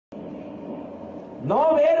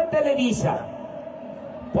no ver Televisa,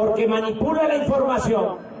 porque manipula la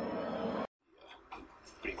información.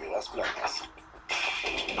 Primeras planas.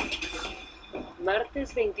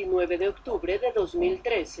 Martes 29 de octubre de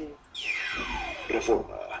 2013.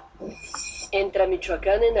 Reforma. Entra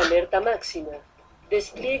Michoacán en alerta máxima.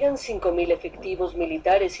 Despliegan 5.000 efectivos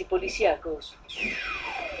militares y policíacos.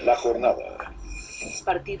 La jornada.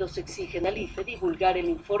 Partidos exigen al IFE divulgar el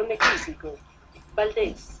informe crítico.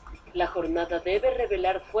 Valdés. La jornada debe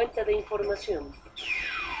revelar fuente de información.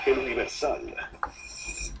 El Universal.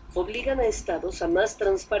 Obligan a estados a más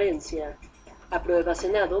transparencia. Aprueba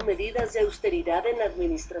Senado medidas de austeridad en la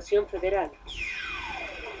administración federal.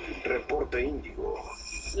 Reporte Índigo.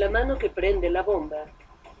 La mano que prende la bomba.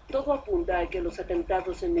 Todo apunta a que los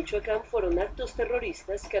atentados en Michoacán fueron actos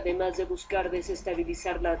terroristas que, además de buscar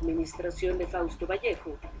desestabilizar la administración de Fausto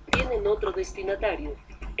Vallejo, tienen otro destinatario,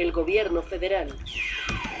 el gobierno federal.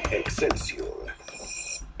 Excelsior.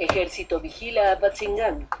 Ejército vigila a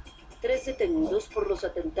Apatzingán. 3 detenidos por los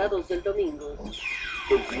atentados del domingo.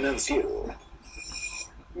 El Financiero.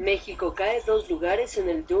 México cae 2 lugares en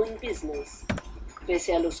el Doing Business.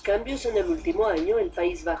 Pese a los cambios en el último año, el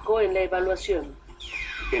país bajó en la evaluación.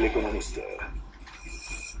 El Economista.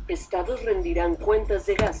 Estados rendirán cuentas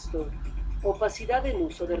de gasto. Opacidad en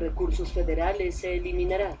uso de recursos federales se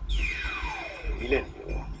eliminará.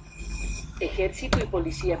 Milenio. Ejército y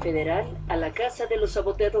Policía Federal a la casa de los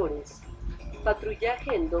saboteadores.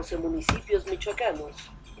 Patrullaje en 12 municipios michoacanos.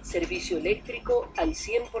 Servicio eléctrico al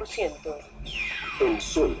 100%. El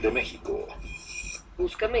Sol de México.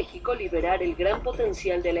 Busca México liberar el gran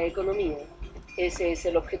potencial de la economía. Ese es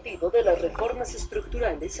el objetivo de las reformas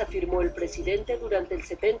estructurales, afirmó el presidente durante el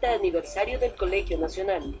 70 aniversario del Colegio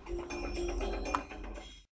Nacional.